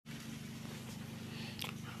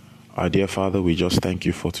Our dear Father, we just thank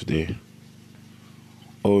you for today.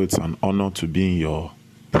 Oh, it's an honor to be in your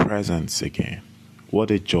presence again. What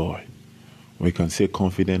a joy. We can say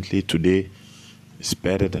confidently today is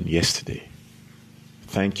better than yesterday.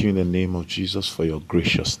 Thank you in the name of Jesus for your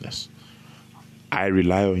graciousness. I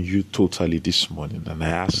rely on you totally this morning, and I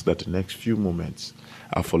ask that the next few moments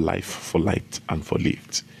are for life, for light, and for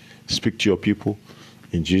lift. Speak to your people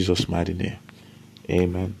in Jesus' mighty name.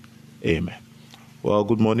 Amen. Amen. Well,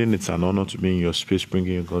 good morning. It's an honor to be in your space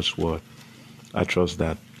bringing you God's word. I trust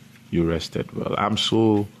that you rested well. I'm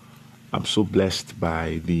so blessed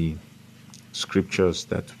by the scriptures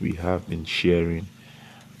that we have been sharing,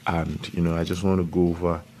 and I just want to go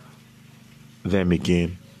over them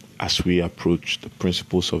again as we approach the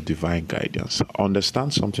principles of divine guidance.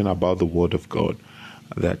 Understand something about the word of God,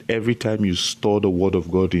 that every time you store the word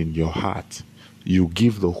of God in your heart, you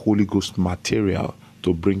give the Holy Ghost material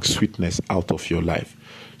to bring sweetness out of your life.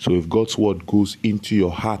 So if God's word goes into your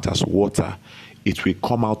heart as water, it will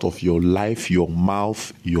come out of your life, your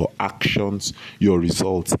mouth, your actions, your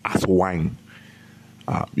results as wine.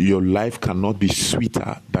 Your life cannot be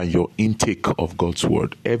sweeter than your intake of God's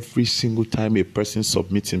word. Every single time a person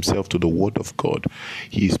submits himself to the word of God,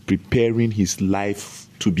 he is preparing his life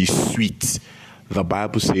to be sweet. The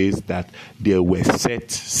Bible says that there were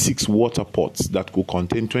set 6 water pots that could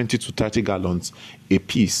contain 20 to 30 gallons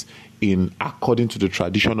apiece, according to the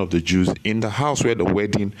tradition of the Jews, in the house where the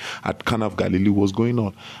wedding at Cana of Galilee was going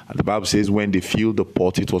on. And the Bible says when they filled the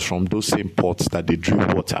pot, it was from those same pots that they drew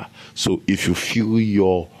water. So if you fill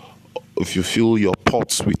your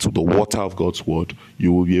pots with the water of God's word,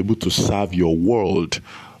 you will be able to serve your world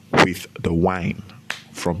with the wine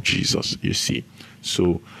from Jesus, you see.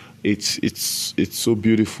 So it's so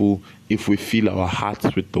beautiful if we fill our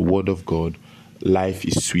hearts with the word of God. Life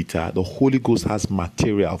is sweeter. The Holy Ghost has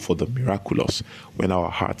material for the miraculous when our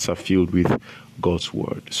hearts are filled with God's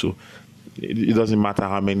word. So it doesn't matter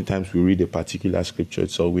how many times we read a particular scripture,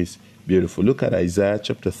 it's always beautiful. Look at Isaiah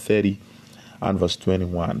chapter 30 and verse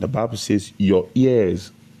 21. The Bible says, your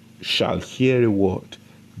ears shall hear a word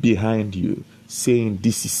behind you, saying,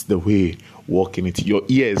 this is the way, walk in it. Your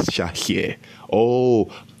ears shall hear.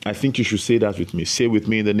 Oh, I think you should say that with me. Say with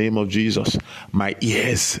me in the name of Jesus. My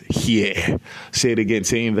ears hear. Say it again.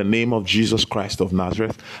 Say in the name of Jesus Christ of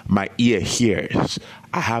Nazareth. My ear hears.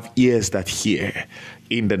 I have ears that hear.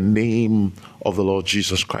 In the name of the Lord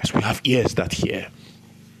Jesus Christ. We have ears that hear.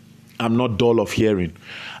 I'm not dull of hearing.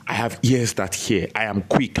 I have ears that hear. I am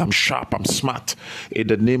quick. I'm sharp. I'm smart. In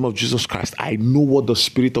the name of Jesus Christ. I know what the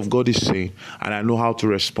Spirit of God is saying, and I know how to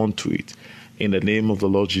respond to it. In the name of the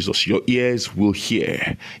Lord Jesus, your ears will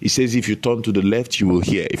hear. He says if you turn to the left, you will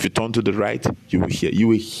hear. If you turn to the right, you will hear. You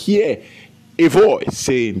will hear a voice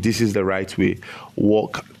saying, this is the right way.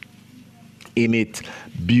 Walk in it.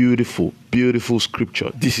 Beautiful, beautiful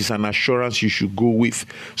scripture. This is an assurance you should go with.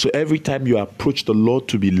 So every time you approach the Lord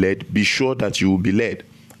to be led, be sure that you will be led.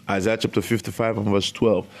 Isaiah chapter 55 and verse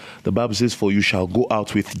 12. The Bible says, for you shall go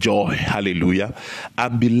out with joy, hallelujah,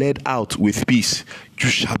 and be led out with peace. You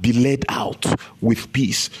shall be led out with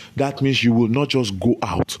peace. That means you will not just go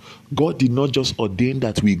out. God did not just ordain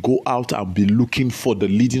that we go out and be looking for the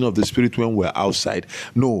leading of the Spirit when we're outside.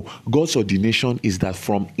 No, God's ordination is that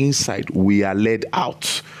from inside we are led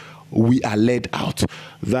out. We are led out.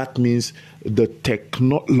 That means the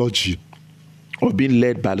technology of being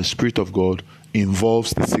led by the Spirit of God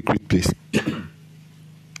involves the secret place.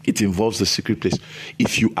 It involves the secret place.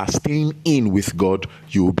 If you are staying in with God,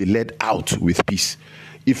 you will be led out with peace.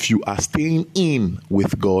 If you are staying in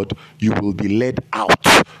with God, you will be led out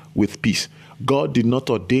with peace. God did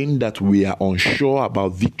not ordain that we are unsure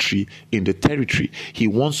about victory in the territory. He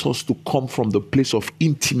wants us to come from the place of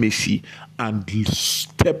intimacy and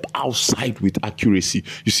step outside with accuracy.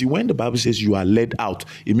 You see, when the Bible says you are led out,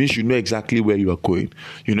 it means you know exactly where you are going.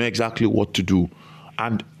 You know exactly what to do.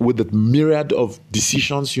 And with the myriad of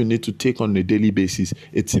decisions you need to take on a daily basis,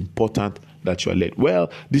 it's important that you are led.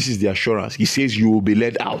 Well, this is the assurance. He says you will be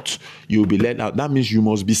led out. You will be led out. That means you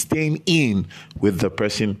must be staying in with the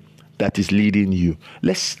person that is leading you.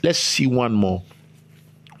 Let's see one more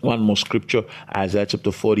scripture. Isaiah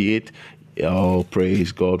chapter 48. Oh,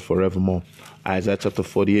 praise God forevermore. Isaiah chapter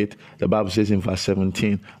 48, the Bible says in verse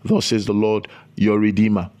 17, thus says the Lord, your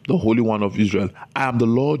Redeemer, the Holy One of Israel. I am the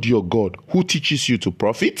Lord your God, who teaches you to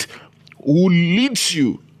profit, who leads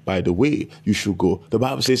you by the way you should go. The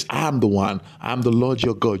Bible says, I am the one, I am the Lord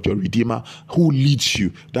your God, your Redeemer, who leads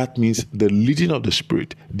you. That means the leading of the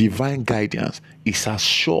Spirit, divine guidance, is as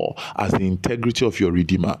sure as the integrity of your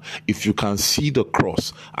Redeemer. If you can see the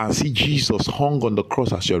cross and see Jesus hung on the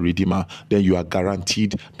cross as your Redeemer, then you are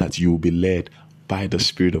guaranteed that you will be led by the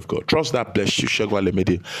Spirit of God. Trust that bless you. Shegwa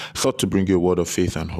Lemede thought to bring you a word of faith and hope.